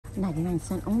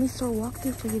99-cent only store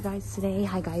walkthrough for you guys today.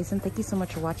 Hi guys, and thank you so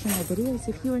much for watching my videos.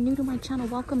 If you are new to my channel,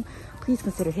 welcome. Please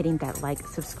consider hitting that like,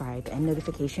 subscribe, and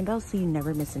notification bell so you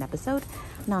never miss an episode.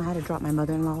 Now I had to drop my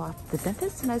mother-in-law off the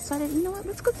dentist, and I decided, you know what,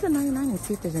 let's go to the 99 and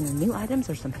see if there's any new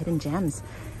items or some hidden gems.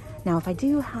 Now if I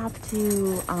do have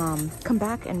to come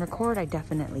back and record, I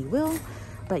definitely will.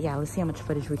 But yeah, let's see how much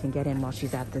footage we can get in while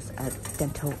she's at this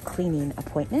dental cleaning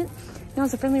appointment. Now,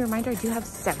 as a friendly reminder, I do have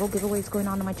several giveaways going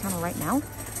on my channel right now.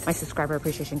 My subscriber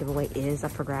appreciation giveaway is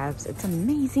up for grabs. It's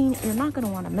amazing. You're not going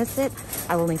to want to miss it.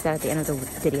 I will link that at the end of the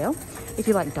video. If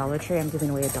you like Dollar Tree, I'm giving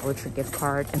away a Dollar Tree gift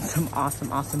card and some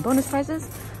awesome bonus prizes.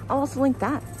 I'll also link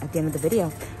that at the end of the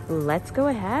video. Let's go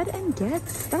ahead and get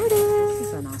started. This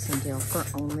is an awesome deal for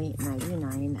only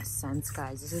 99 cents,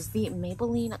 guys. This is the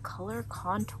Maybelline Color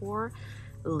Contour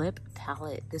Lip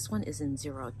Palette. This one is in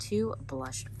 02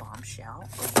 Blushed Bombshell.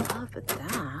 Love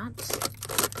that.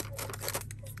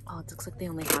 Oh, it looks like they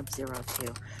only have 02.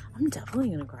 I'm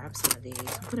definitely gonna grab some of these.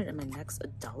 I'll put it in my next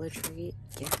Dollar Tree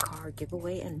gift card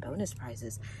giveaway and bonus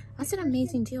prizes. That's an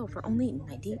amazing deal for only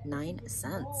 99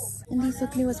 cents. And these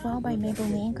look new as well by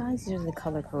Maybelline, guys. These are the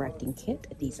color correcting kit.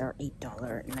 These are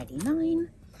 $8.99.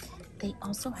 They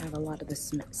also have a lot of the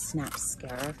Snap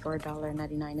Scara for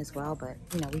 $1.99 as well, but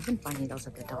you know, we've been finding those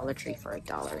at the Dollar Tree for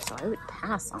 $1, so I would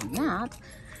pass on that.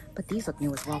 But these look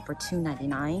new as well for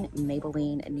 $2.99.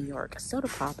 Maybelline New York Soda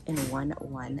Pop in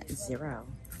 110.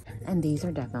 And these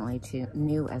are definitely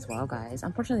new as well, guys.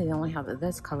 Unfortunately, they only have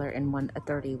this color in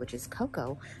 130, which is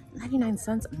Cocoa. 99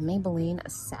 cents Maybelline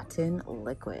Satin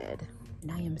Liquid.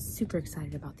 And I am super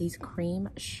excited about these Cream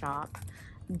Shop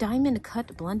Diamond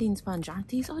Cut Blending Sponge. Aren't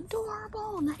these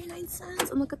adorable? 99 cents.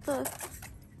 And look at the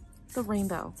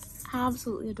rainbow.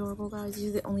 Absolutely adorable, guys. These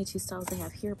are the only two styles they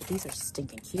have here, but these are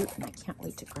stinking cute, and I can't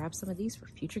wait to grab some of these for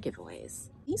future giveaways.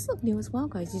 These look new as well,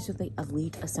 guys. These are the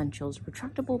Elite Essentials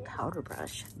Retractable Powder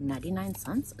Brush. 99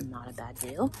 cents. Not a bad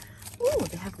deal. Ooh,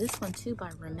 they have this one too by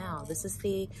Rimmel. This is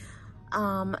the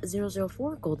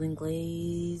 004 Golden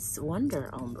Glaze Wonder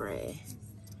Ombre.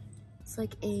 It's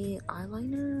like a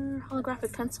eyeliner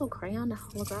holographic pencil, crayon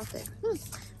holographic.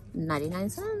 99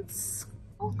 cents.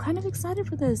 Oh, kind of excited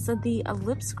for this. The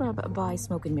lip scrub by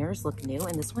Smoke and Mirrors look new,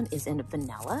 and this one is in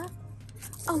vanilla.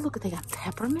 Oh, look, they got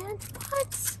peppermint.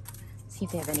 What? See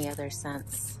if they have any other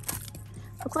scents.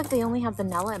 Looks like they only have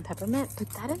vanilla and peppermint, but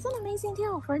that is an amazing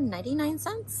deal for 99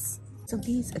 cents. So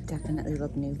these definitely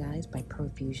look new, guys, by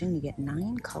Profusion. You get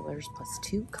 9 colors plus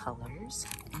 2 colors,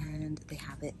 and they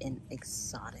have it in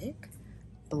Exotic,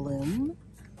 Bloom.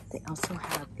 They also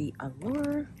have the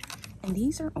Allure, and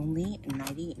these are only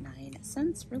 99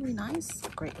 cents. Really nice.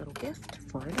 Great little gift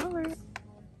for $1.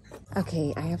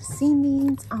 Okay, I have seen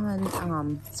these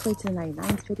on Sway to the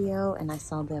 99's video, and I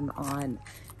saw them on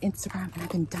Instagram, and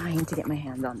I've been dying to get my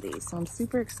hands on these, so I'm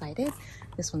super excited.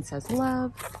 This one says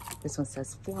love. This one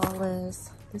says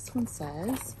flawless. This one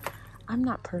says I'm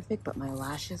not perfect, but my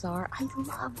lashes are. I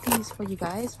love these for you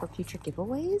guys for future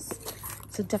giveaways.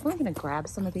 So definitely gonna grab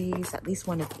some of these, at least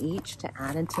one of each, to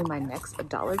add into my next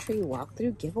Dollar Tree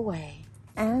walkthrough giveaway.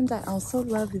 And I also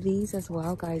love these as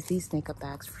well, guys. These makeup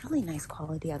bags, really nice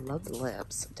quality. I love the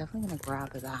lips. Definitely gonna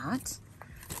grab that.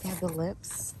 They have the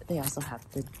lips. They also have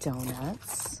the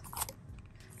donuts.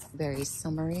 Very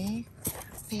summery.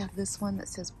 They have this one that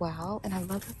says wow, and I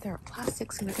love that they're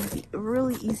plastic, so they're gonna be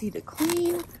really easy to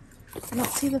clean. I don't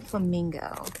see the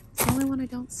flamingo. It's the only one I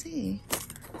don't see.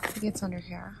 Maybe it's under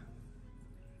here.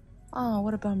 Oh,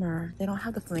 what a bummer. They don't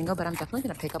have the flamingo, but I'm definitely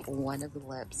gonna pick up one of the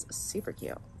lips. Super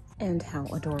cute. And how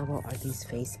adorable are these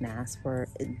face masks for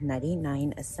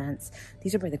 99 cents?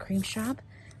 These are by the Cream Shop.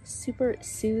 Super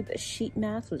Soothe Sheet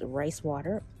Mask with rice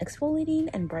water, exfoliating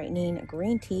and brightening,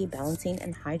 green tea, balancing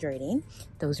and hydrating.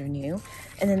 Those are new.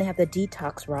 And then they have the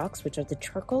Detox Rocks, which are the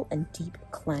charcoal and deep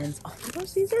cleanse. Oh my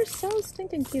gosh, these are so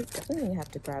stinking cute. Definitely gonna have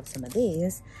to grab some of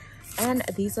these. And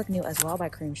these look new as well by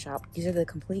Cream Shop. These are the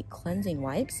complete cleansing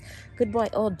wipes. Good Boy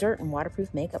Old Dirt and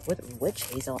Waterproof Makeup with Witch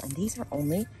Hazel. And these are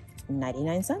only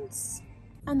 99 cents.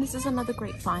 And this is another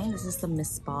great find. This is the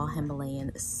Miss Spa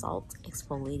Himalayan Salt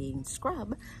Exfoliating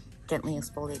Scrub. Gently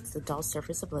exfoliates the dull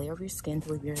surface of layer of your skin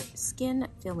to leave your skin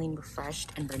feeling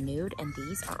refreshed and renewed. And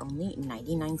these are only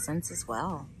 99 cents as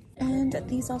well. And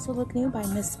these also look new by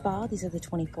Miss Spa. These are the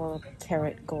 24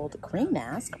 karat gold cream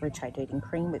mask. Rich hydrating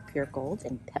cream with pure gold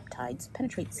and peptides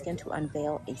penetrate skin to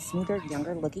unveil a smoother,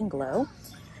 younger looking glow.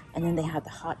 And then they have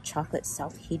the hot chocolate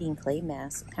self-heating clay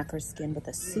mask. Pampers skin with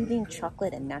a soothing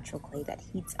chocolate and natural clay that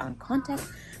heats on contact,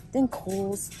 then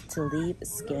cools to leave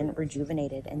skin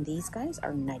rejuvenated. And these guys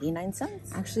are 99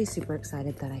 cents. Actually super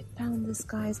excited that I found this,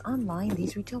 guys, online.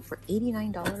 These retail for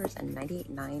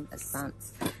 $89.99.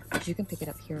 but you can pick it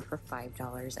up here for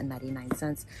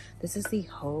 $5.99. This is the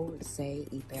Jose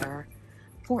Iber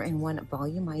 4-in-1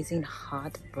 volumizing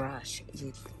hot brush.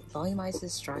 It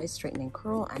volumizes, dries, straightening,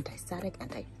 curl, anti-static,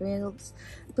 anti-frills,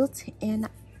 built-in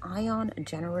ion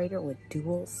generator with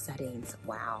dual settings.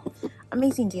 Wow,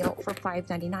 amazing deal for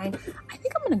 $5.99. I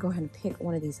think I'm gonna go ahead and pick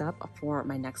one of these up for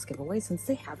my next giveaway since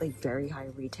they have a very high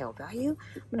retail value.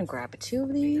 I'm gonna grab 2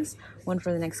 of these, one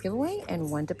for the next giveaway and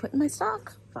one to put in my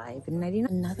stock. $5.99.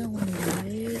 Another one,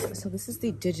 guys. So this is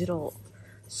the digital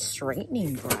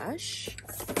straightening brush.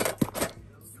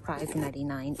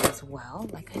 $5.99 as well.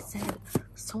 Like I said,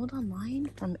 sold online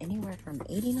from anywhere from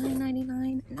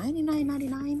 $89.99,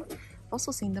 $99.99. I've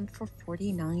also seen them for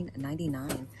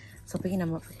 $49.99. So picking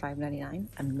them up for $5.99,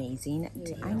 amazing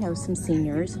deal. I know some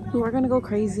seniors who are gonna go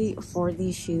crazy for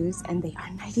these shoes, and they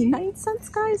are 99 cents,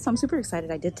 guys. So I'm super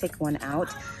excited. I did take one out.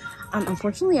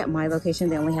 Unfortunately, at my location,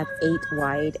 they only have 8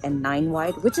 wide and 9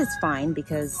 wide, which is fine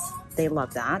because they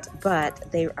love that.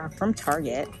 But they are from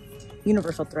Target.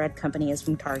 Universal Thread Company is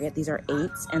from Target. These are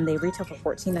 8s and they retail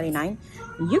for $14.99.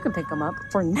 You can pick them up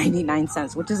for 99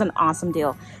 cents, which is an awesome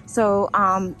deal. So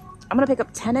I'm gonna pick up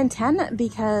 10 and 10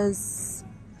 because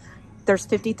there's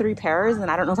 53 pairs and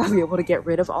I don't know if I'll be able to get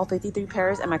rid of all 53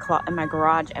 pairs, and my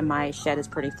garage and my shed is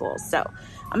pretty full. So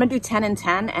I'm gonna do 10 and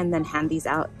 10 and then hand these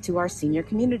out to our senior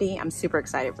community. I'm super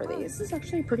excited for these. This is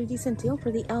actually a pretty decent deal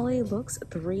for the LA Looks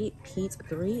 3-piece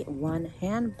 3-1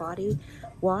 hand body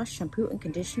wash, shampoo and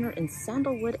conditioner in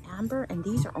sandalwood amber, and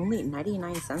these are only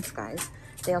 99 cents, guys.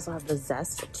 They also have the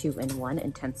Zest 2-in-1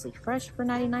 intensely fresh for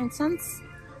 99 cents.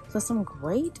 So some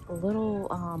great little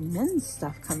men's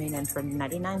stuff coming in for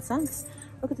 99 cents.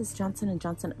 Look at this Johnson &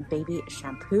 Johnson baby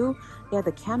shampoo. They have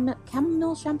the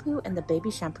chamomile shampoo and the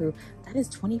baby shampoo. That is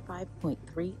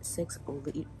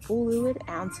 25.36 fluid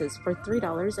ounces for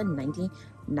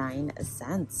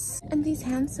 $3.99. And these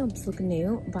hand soaps look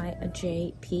new by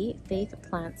JP. Faith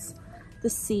Plants the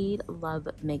Seed, Love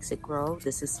Makes It Grow.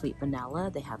 This is sweet vanilla.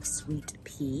 They have sweet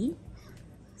pea,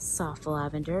 soft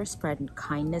lavender, spread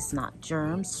kindness not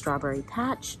germs, strawberry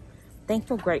patch,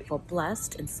 thankful, grateful,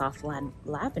 blessed, and soft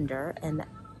lavender, and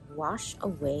wash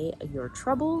away your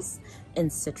troubles in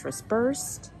citrus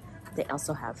burst. They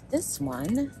also have this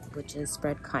one, which is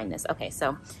spread kindness. Okay,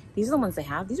 so these are the ones they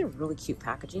have. These are really cute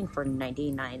packaging for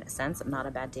 99 cents, not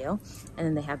a bad deal. And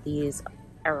then they have these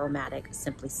aromatic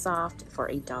Simply Soft for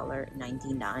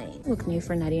 $1.99. Look new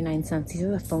for 99 cents. These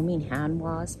are the foaming hand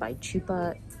wash by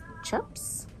Chupa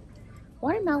Chups.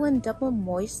 Watermelon double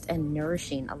moist and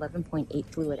nourishing, 11.8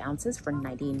 fluid ounces for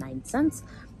 99 cents.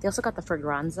 They also got the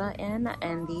Fragranza in,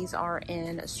 and these are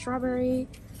in strawberry,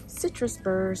 citrus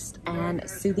burst, and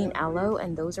soothing aloe,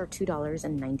 and those are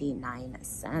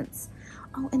 $2.99.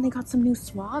 Oh, and they got some new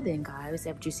Suave in, guys.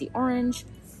 They have juicy orange,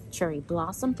 cherry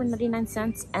blossom for 99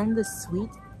 cents, and the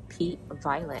sweet pea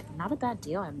violet. Not a bad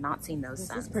deal. I've not seen those.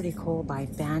 This is pretty cool by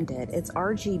Bandit. It's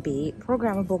RGB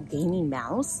programmable gaming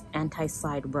mouse,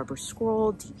 anti-slide rubber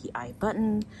scroll, DPI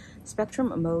button,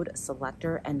 spectrum mode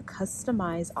selector, and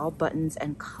customize all buttons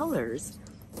and colors.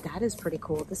 That is pretty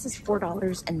cool. This is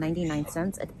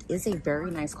 $4.99. It is a very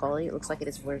nice quality. It looks like it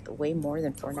is worth way more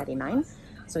than $4.99.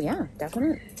 So yeah,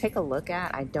 definitely take a look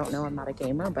at. I don't know, I'm not a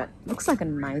gamer, but looks like a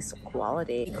nice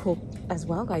quality. Cool as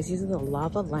well, guys. These are the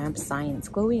lava lamp science,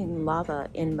 glowing lava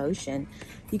in motion.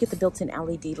 You get the built-in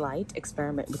LED light,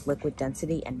 experiment with liquid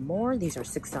density, and more. These are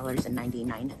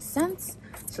 $6.99.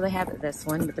 So they have this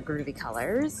one with the groovy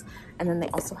colors, and then they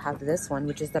also have this one,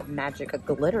 which is the magic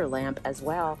glitter lamp as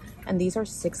well. And these are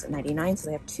 $6.99. So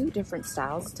they have 2 different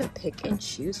styles to pick and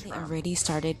choose from. They already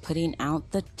started putting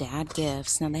out the dad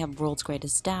gifts. Now they have World's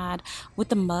Greatest Dad with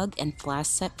the mug and flask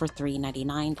set for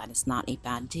 $3.99. That is not a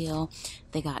bad deal.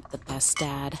 They got the Best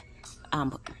Dad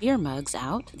beer mugs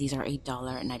out. These are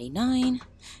 $1.99.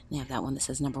 They have that one that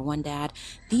says Number 1 Dad.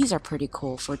 These are pretty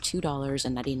cool for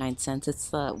 $2.99. It's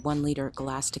the 1 liter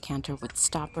glass decanter with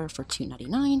stopper for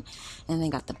 $2.99. And they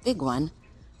got the big one,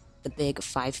 the big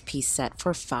 5-piece set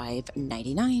for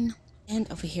 $5.99.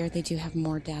 And over here they do have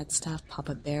more dad stuff.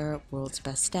 Papa Bear, World's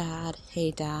Best Dad,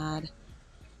 Hey Dad.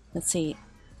 Let's see,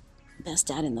 Best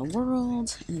Dad in the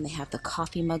World. And then they have the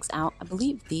coffee mugs out. I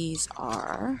believe these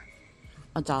are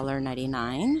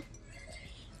 $1.99.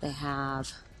 They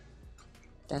have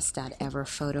Best Dad Ever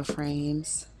photo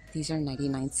frames. These are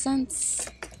 99 cents.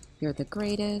 You're the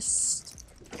greatest.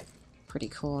 Pretty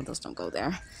cool. Those don't go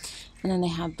there. And then they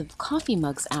have the coffee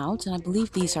mugs out, and I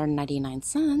believe these are 99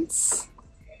 cents.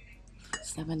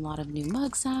 So they have a lot of new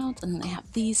mugs out, and then they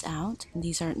have these out, and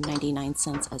these are 99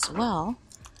 cents as well.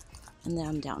 And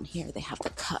then down here they have the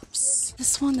cups.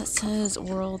 This one that says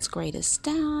World's Greatest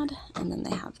Dad. And then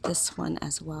they have this one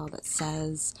as well that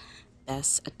says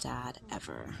Best Dad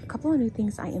Ever. A couple of new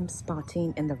things I am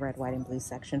spotting in the red, white, and blue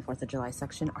section, 4th of July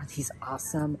section, are these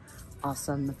awesome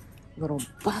little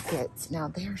buckets. Now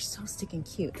they are so stinking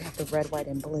cute. They have the red, white,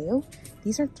 and blue.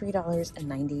 These are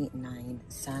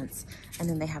 $3.99. And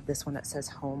then they have this one that says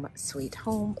Home Sweet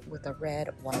Home with a red,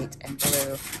 white, and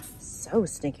blue. So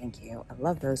stinking cute. I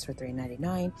love those for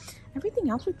 $3.99. Everything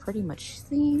else we've pretty much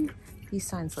seen. These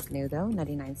signs look new though,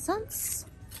 99 cents.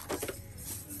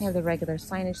 They have the regular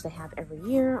signage they have every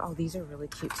year. Oh, these are really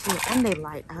cute too. And they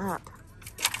light up.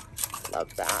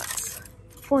 Love that.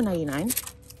 $4.99.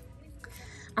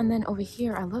 And then over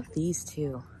here, I love these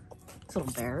too. These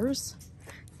little bears.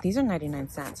 These are 99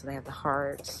 cents. So they have the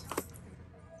heart,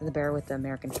 the bear with the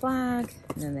American flag,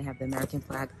 and then they have the American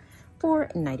flag for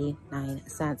 99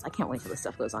 cents. I can't wait till this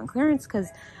stuff goes on clearance because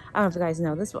I don't know if you guys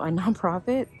know this, but my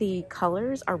nonprofit, the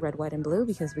colors are red, white, and blue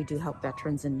because we do help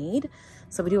veterans in need.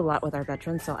 So we do a lot with our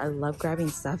veterans. So I love grabbing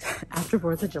stuff after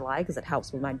 4th of July because it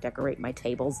helps when I decorate my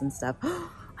tables and stuff.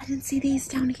 I didn't see these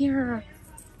down here.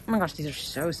 Oh my gosh, these are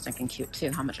so stinking cute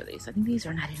too. How much are these? I think these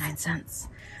are 99 cents.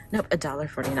 Nope,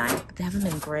 $1.49. But they have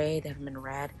them in gray, they have them in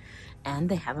red, and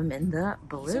they have them in the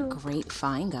blue. These are great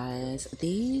find, guys.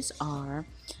 These are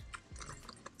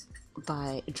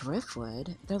by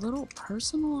Driftwood. They're little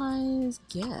personalized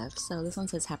gifts. So this one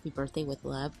says happy birthday with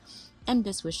love and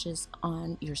best wishes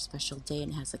on your special day,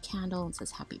 and it has a candle and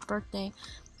says happy birthday.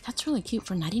 That's really cute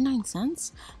for 99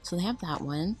 cents. So they have that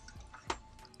one.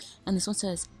 And this one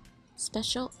says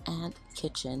special and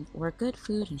kitchen where good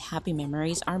food and happy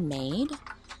memories are made.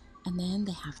 And then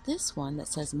they have this one that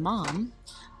says Mom,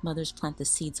 mothers plant the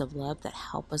seeds of love that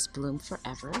help us bloom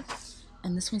forever.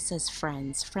 And this one says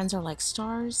friends. Friends are like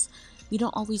stars. You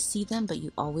don't always see them, but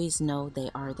you always know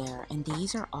they are there. And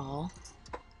these are all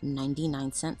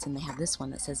 99 cents. And they have this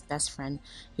one that says best friend.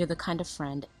 You're the kind of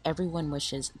friend everyone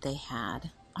wishes they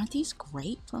had. Aren't these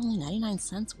great for only 99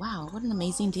 cents? Wow, what an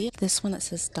amazing deal. This one that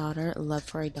says daughter, love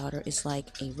for a daughter is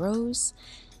like a rose.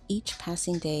 Each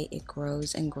passing day, it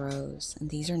grows and grows. And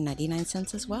these are 99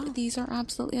 cents as well. These are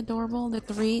absolutely adorable. They're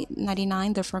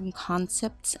 $3.99. They're from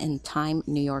Concepts in Time,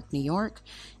 New York, New York.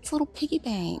 It's a little piggy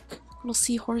bank. Little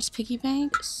seahorse piggy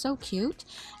bank. So cute.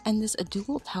 And this a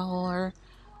dual power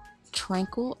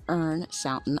tranquil urn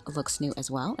fountain looks new as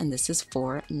well. And this is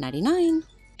 $4.99.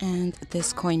 And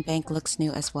this coin bank looks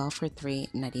new as well for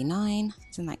 $3.99.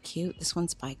 Isn't that cute? This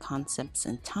one's by Concepts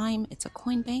in Time. It's a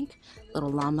coin bank. Little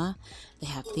llama. They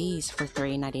have these for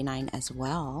 $3.99 as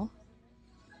well.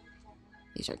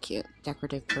 These are cute.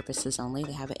 Decorative purposes only.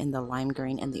 They have it in the lime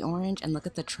green and the orange. And look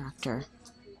at the tractor.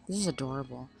 This is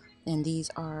adorable. And these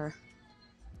are,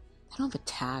 I don't have a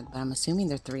tag, but I'm assuming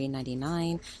they're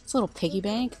 $3.99. It's a little piggy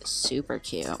bank. Super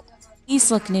cute.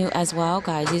 These look new as well,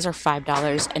 guys. These are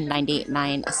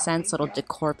 $5.99. Little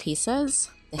decor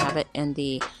pieces. They have it in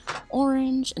the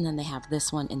orange, and then they have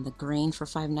this one in the green for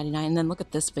 $5.99. And then look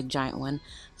at this big giant one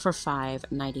for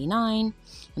 $5.99.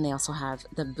 And they also have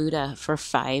the Buddha for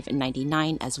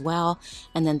 $5.99 as well.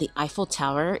 And then the Eiffel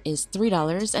Tower is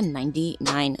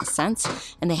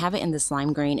 $3.99. And they have it in this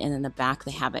lime green, and in the back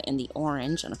they have it in the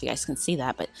orange. I don't know if you guys can see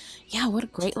that, but yeah,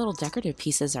 what great little decorative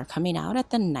pieces are coming out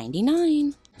at the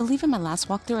 99. I believe in my last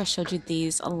walkthrough I showed you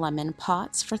these lemon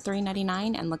pots for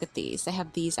 $3.99, and look at these. They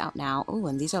have these out now. Oh,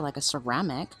 and these are like a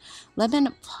ceramic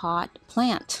lemon pot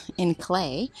plant in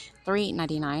clay,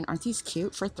 $3.99. Aren't these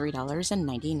cute for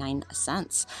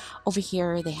 $3.99? Over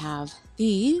here they have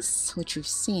these, which we've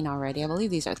seen already. I believe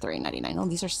these are $3.99. Oh,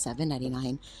 these are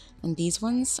 $7.99. And these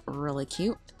ones really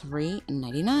cute,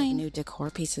 $3.99. New decor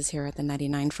pieces here at the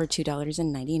 99 for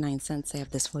 $2.99. They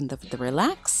have this one, the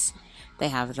Relax. They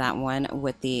have that one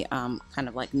with the kind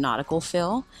of like nautical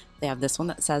feel. They have this one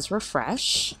that says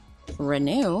Refresh,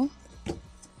 Renew.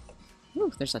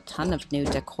 Ooh, there's a ton of new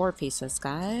decor pieces,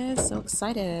 guys. So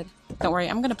excited. Don't worry,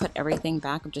 I'm going to put everything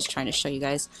back. I'm just trying to show you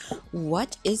guys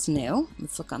what is new.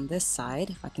 Let's look on this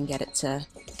side if I can get it to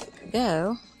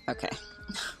go. Okay.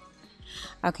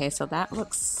 Okay, so that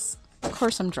looks... Of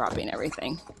course, I'm dropping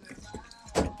everything.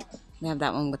 They have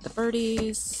that one with the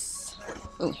birdies.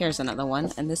 Oh, here's another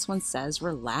one, and this one says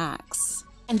Relax.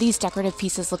 And these decorative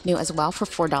pieces look new as well for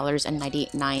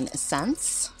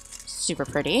 $4.99. Super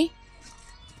pretty.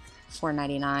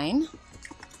 $4.99.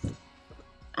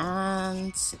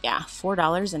 And yeah,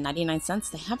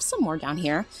 $4.99. They have some more down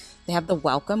here. They have the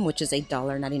Welcome, which is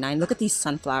 $1.99. Look at these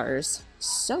sunflowers.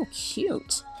 So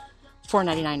cute.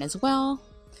 $4.99 as well.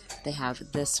 They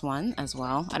have this one as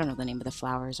well. I don't know the name of the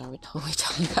flowers. I would totally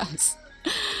tell you guys.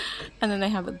 And then they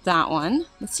have that one.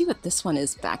 Let's see what this one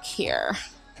is back here.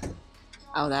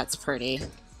 Oh, that's pretty.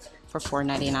 For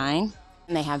 $4.99.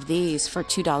 And they have these for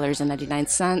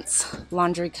 $2.99.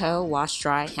 Laundry Co. Wash,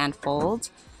 dry, hand fold.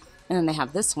 And then they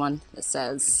have this one that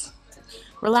says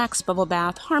relax, bubble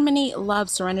bath, harmony, love,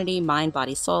 serenity, mind,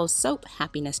 body, soul, soap,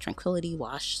 happiness, tranquility,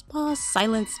 wash, pause,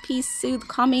 silence, peace, soothe,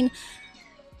 calming,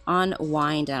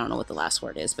 unwind. I don't know what the last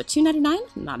word is, but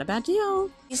 $2.99, not a bad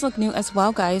deal. These look new as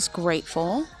well, guys.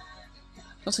 Grateful.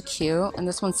 Those are cute. And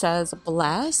this one says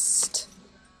blessed.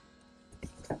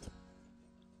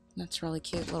 That's really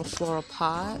cute. Little floral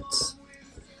pot.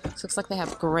 This looks like they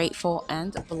have grateful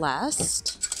and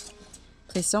blessed.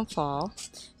 Please don't fall.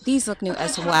 These look new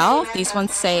as well. These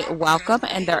ones say welcome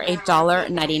and they're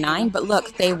 $1.99. But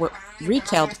look, they were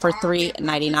retailed for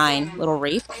 $3.99. Little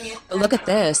wreath. But look at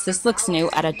this. This looks new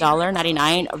at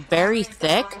 $1.99. Very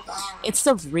thick. It's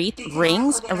the wreath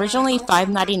rings. Originally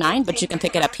 $5.99, but you can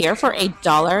pick it up here for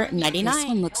 $1.99. This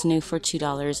one looks new for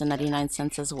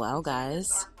 $2.99 as well,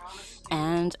 guys.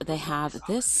 And they have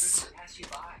this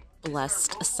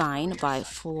blessed sign by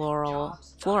Flora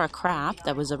Craft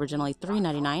that was originally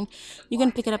 $3.99. You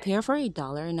can pick it up here for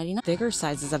 $1.99. Bigger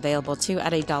sizes available too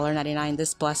at $1.99.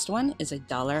 This blessed one is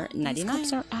 $1.99. These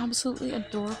cups are absolutely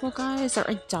adorable, guys. They're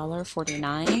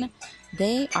 $1.49.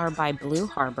 They are by Blue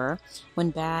Harbor.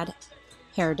 When bad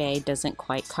hair day doesn't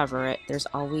quite cover it, there's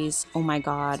always, oh my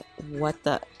god, what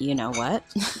the, you know what?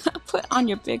 Put on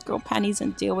your big girl panties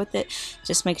and deal with it.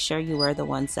 Just make sure you wear the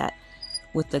ones that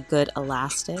with the good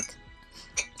elastic.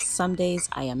 Some days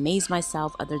I amaze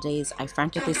myself, other days I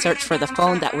frantically search for the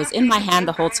phone that was in my hand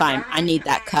the whole time. I need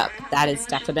that cup. That is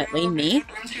definitely me.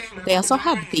 They also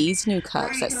have these new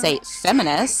cups that say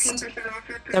feminist.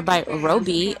 They're by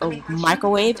Roby,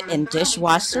 microwave and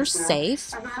dishwasher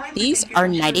safe. These are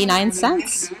 99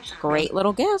 cents. Great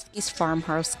little gift. These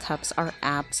farmhouse cups are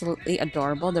absolutely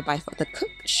adorable. They're by the Cook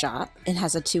Shop. It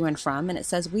has a to and from, and it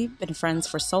says, we've been friends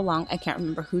for so long, I can't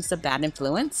remember who's the bad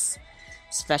influence.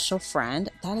 Special friend.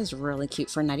 That is really cute.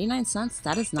 For 99 cents,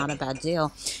 that is not a bad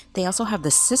deal. They also have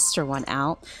the sister one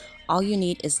out. All you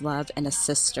need is love and a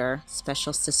sister.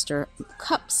 Special sister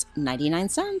cups, 99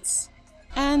 cents.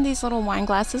 And these little wine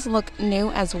glasses look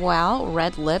new as well.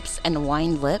 Red lips and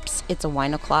wine lips. It's a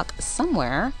wine o'clock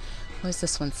somewhere. What does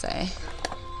this one say?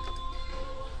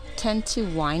 Tend to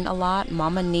wine a lot.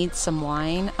 Mama needs some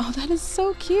wine. Oh, that is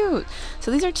so cute. So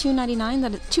these are $2.99.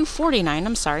 That is $2.49.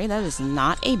 I'm sorry. That is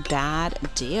not a bad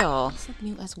deal. These look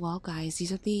new as well, guys.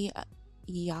 These are the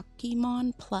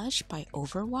Yakimon plush by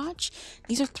Overwatch.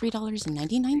 These are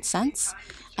 $3.99.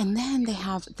 And then they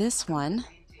have this one,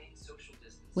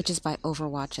 which is by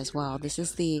Overwatch as well. This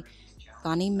is the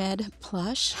Ganymed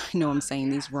plush. I know I'm saying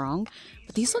these wrong,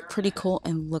 but these look pretty cool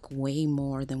and look way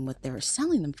more than what they're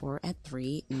selling them for at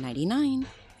 $3.99.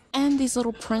 And these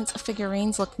little Prince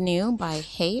figurines look new by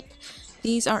Hape.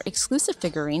 These are exclusive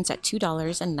figurines at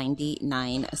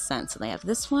 $2.99. So they have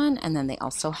this one, and then they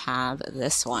also have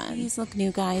this one. These look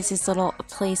new, guys. These little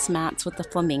placemats with the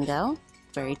flamingo.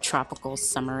 Very tropical,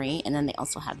 summery. And then they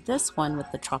also have this one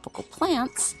with the tropical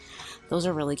plants. Those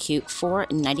are really cute for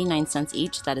 99 cents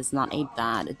each. That is not a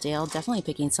bad deal. Definitely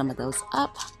picking some of those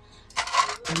up.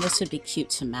 And this would be cute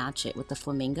to match it with the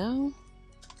flamingo.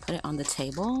 Put it on the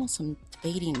table. So I'm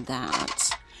debating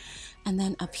that. And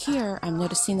then up here, I'm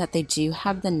noticing that they do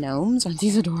have the gnomes. Aren't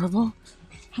these adorable?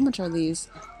 How much are these?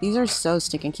 These are so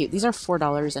stinking cute. These are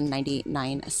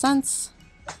 $4.99.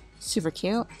 Super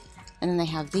cute. And then they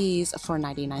have these for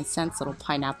 99 cents. Little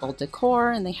pineapple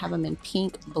decor. And they have them in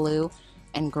pink, blue,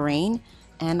 and green.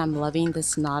 And I'm loving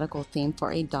this nautical theme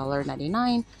for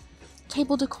 $1.99.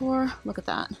 Table decor, look at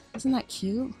that. Isn't that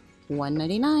cute?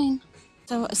 $1.99.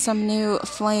 So some new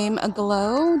flame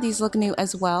glow. These look new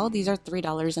as well. These are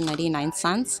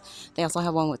 $3.99. They also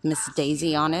have one with Miss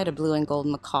Daisy on it, a blue and gold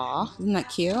macaw. Isn't that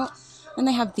cute? And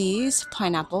they have these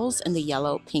pineapples in the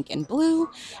yellow, pink, and blue.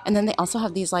 And then they also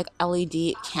have these like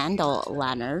LED candle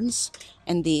lanterns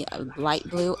in the light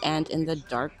blue and in the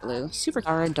dark blue. Super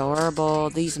adorable.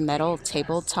 These metal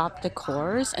tabletop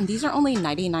decors. And these are only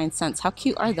 99 cents. How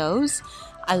cute are those?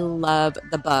 I love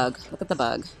the bug. Look at the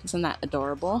bug. Isn't that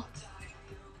adorable?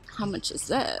 How much is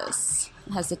this?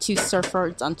 It has the two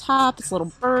surfboards on top. It's a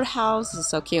little birdhouse. This is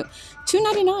so cute.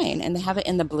 $2.99, and they have it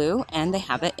in the blue and they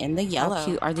have it in the yellow. How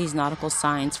cute are these nautical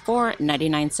signs for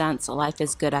 99 cents? Life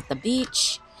is good at the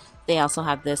beach. They also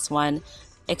have this one,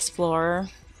 Explorer.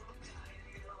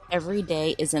 Every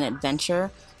day is an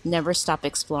adventure. Never stop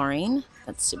exploring.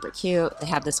 That's super cute. They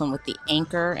have this one with the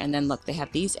anchor, and then look, they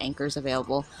have these anchors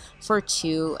available for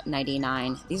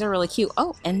 $2.99. These are really cute.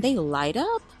 Oh, and they light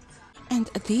up. And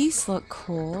these look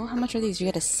cool. How much are these? You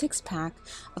get a 6-pack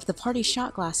of the party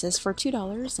shot glasses for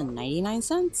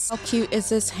 $2.99. How cute is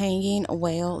this hanging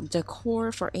whale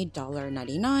decor for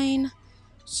 $1.99?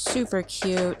 Super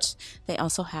cute. They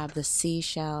also have the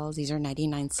seashells. These are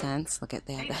 99 cents. Look at,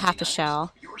 they have the half a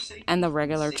shell and the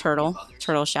regular turtle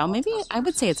shell. Maybe I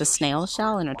would say it's a snail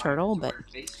shell and a turtle, but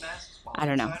I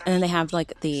don't know. And then they have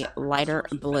like the lighter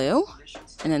blue,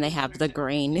 and then they have the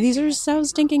green. These are so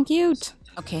stinking cute.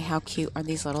 Okay, how cute are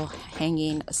these little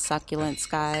hanging succulents,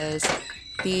 guys?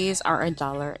 These are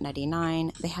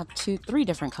 $1.99. They have three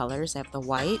different colors. They have the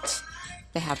white,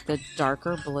 they have the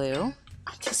darker blue.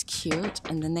 Aren't these cute?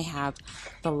 And then they have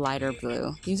the lighter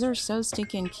blue. These are so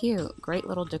stinking cute. Great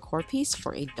little decor piece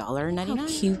for $1.99. How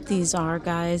cute these are,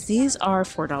 guys. These are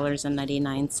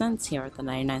 $4.99 here at the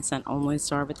 99-cent only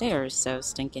store, but they are so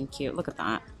stinking cute. Look at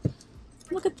that.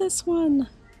 Look at this one.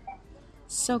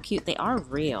 So cute. They are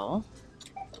real.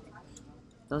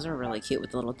 Those are really cute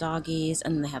with the little doggies.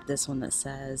 And then they have this one that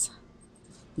says,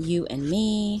 "You and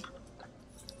Me."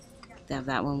 They have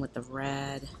that one with the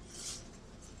red.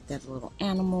 They have the little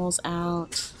animals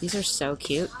out. These are so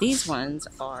cute. These ones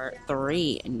are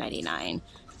 $3.99.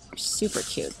 Super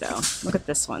cute though. Look at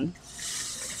this one.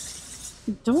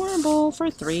 Adorable for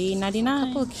 $3.99. A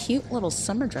couple of cute little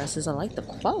summer dresses. I like the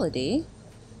quality.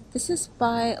 This is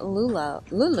by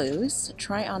Lulu's.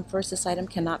 Try on first. This item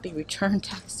cannot be returned.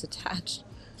 Tax attached.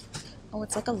 Oh,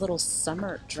 it's like a little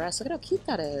summer dress. Look at how cute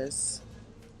that is.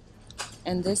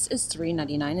 And this is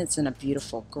 $3.99. It's in a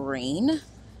beautiful green.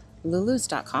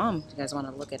 Lulus.com. If you guys want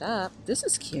to look it up. This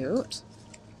is cute.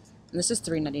 And this is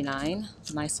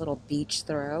 $3.99. Nice little beach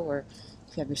throw, or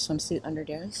if you have your swimsuit under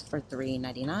there, for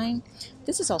 $3.99.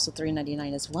 This is also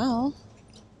 $3.99 as well.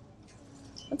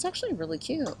 It's actually really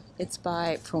cute. It's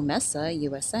by Promessa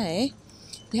USA.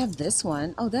 They have this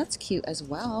one. Oh, that's cute as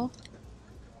well.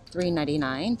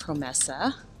 $3.99,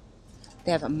 Promessa.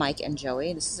 They have a Mike and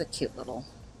Joey. This is a cute little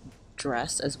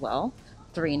dress as well.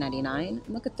 $3.99.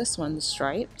 Look at this one, the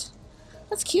striped.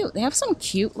 That's cute. They have some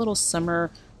cute little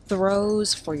summer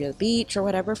throws for your beach or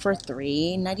whatever for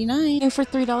 $3.99. And for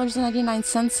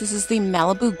 $3.99, this is the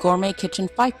Malibu Gourmet Kitchen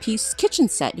 5-piece kitchen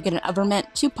set. You get an oven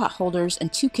mitt, 2 pot holders,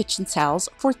 and 2 kitchen towels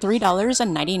for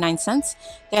 $3.99.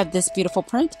 They have this beautiful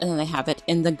print, and then they have it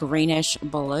in the greenish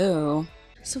blue.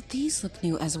 So these look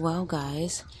new as well,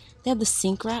 guys. They have the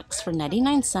sink racks for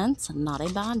 99 cents. Not a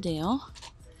bad deal.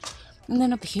 And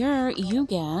then up here, you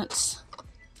get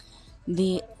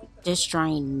the dish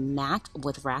drying mat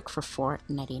with rack for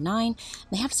 $4.99.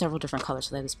 They have several different colors.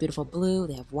 So they have this beautiful blue,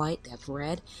 they have white, they have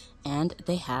red, and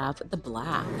they have the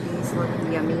black. These look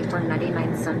yummy for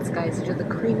 99 cents, guys. These are the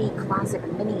creamy classic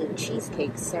mini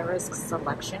cheesecake Sarah's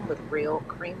selection with real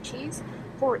cream cheese.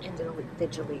 4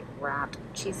 individually wrapped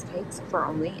cheesecakes for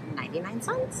only 99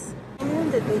 cents.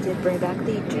 And they did bring back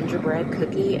the gingerbread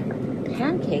cookie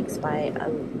pancakes by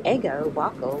Eggo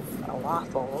waffles.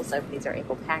 These are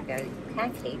Eggo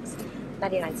pancakes,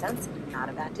 99 cents. Not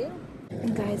a bad deal.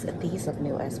 And guys, these look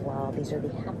new as well. These are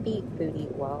the Happy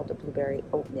Foodie Wild Blueberry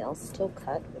Oatmeal, still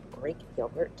cut with Greek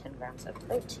yogurt, 10 grams of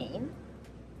protein.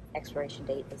 Expiration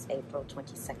date is April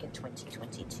 22nd,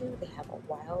 2022. They have a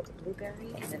wild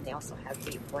blueberry, and then they also have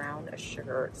the brown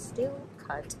sugar still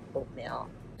cut oatmeal.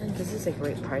 And this is a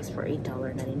great price for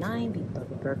 $8.99. The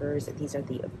Bubba Burgers. These are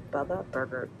the Bubba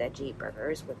Burger Veggie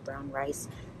Burgers with brown rice,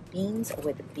 beans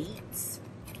with beets.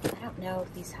 I don't know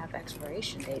if these have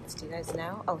expiration dates. Do you guys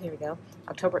know? Oh, here we go.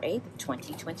 October 8th,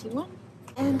 2021.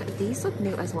 And these look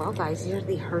new as well, guys. These are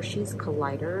the Hershey's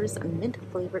Colliders mint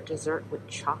flavored dessert with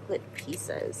chocolate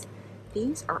pieces.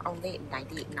 These are only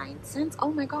 99 cents.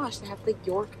 Oh my gosh, they have the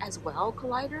York as well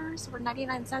Colliders for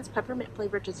 99 cents. Peppermint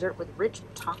flavored dessert with rich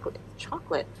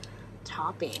chocolate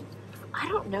topping. I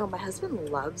don't know. My husband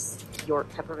loves York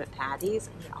peppermint patties.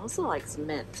 He also likes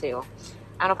mint too.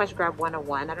 I don't know if I should grab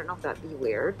 101. I don't know if that'd be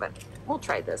weird, but we'll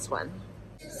try this one.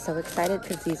 So excited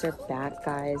because these are back,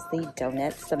 guys. The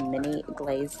donuts, the mini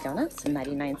glazed donuts,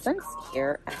 99 cents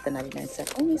here at the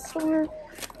 99-cent only store.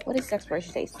 What is the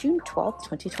expiration date? June 12th,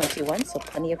 2021, so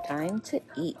plenty of time to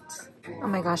eat. Oh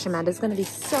my gosh, Amanda's going to be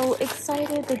so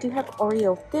excited. They do have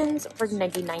Oreo Thins for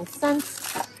 99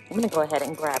 cents. I'm going to go ahead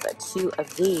and grab 2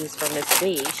 of these for Miss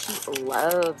B. She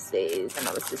loves these. I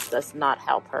know this does not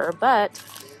help her, but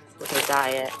with her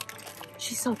diet,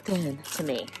 she's so thin to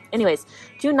me. Anyways,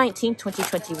 June 19th,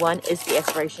 2021 is the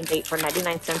expiration date for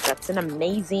 99 cents. That's an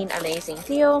amazing, amazing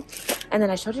deal. And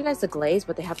then I showed you guys the glaze,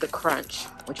 but they have the crunch,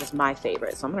 which is my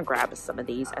favorite. So I'm going to grab some of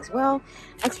these as well.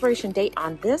 Expiration date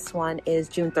on this one is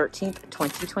June 13th,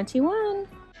 2021.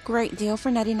 Great deal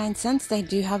for 99 cents. They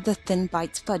do have the Thin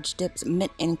Bites Fudge Dips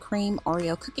Mint and Cream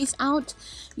Oreo cookies out.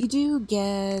 You do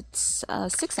get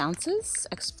 6 ounces.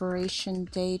 Expiration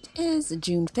date is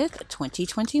June 5th,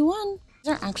 2021.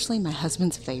 These are actually my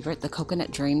husband's favorite, the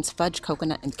Coconut Dreams Fudge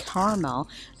Coconut and Caramel.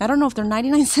 I don't know if they're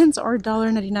 99 cents or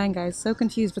 $1.99, guys. So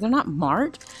confused, but they're not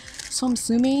marked. So I'm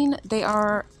assuming they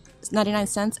are 99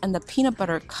 cents, and the peanut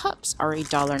butter cups are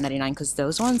 $1.99 because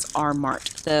those ones are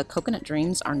marked. The Coconut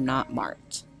Dreams are not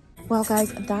marked. Well,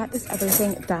 guys, that is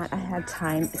everything that I had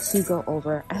time to go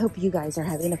over. I hope you guys are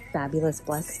having a fabulous,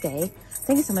 blessed day.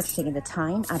 Thank you so much for taking the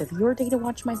time out of your day to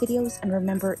watch my videos. And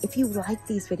remember, if you like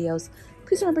these videos,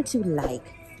 please remember to like,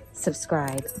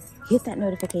 subscribe, hit that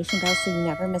notification bell so you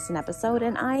never miss an episode.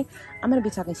 And I'm going to be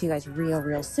talking to you guys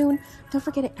real soon. Don't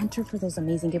forget to enter for those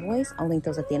amazing giveaways. I'll link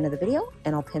those at the end of the video,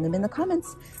 and I'll pin them in the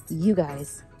comments. You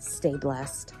guys stay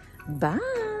blessed.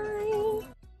 Bye.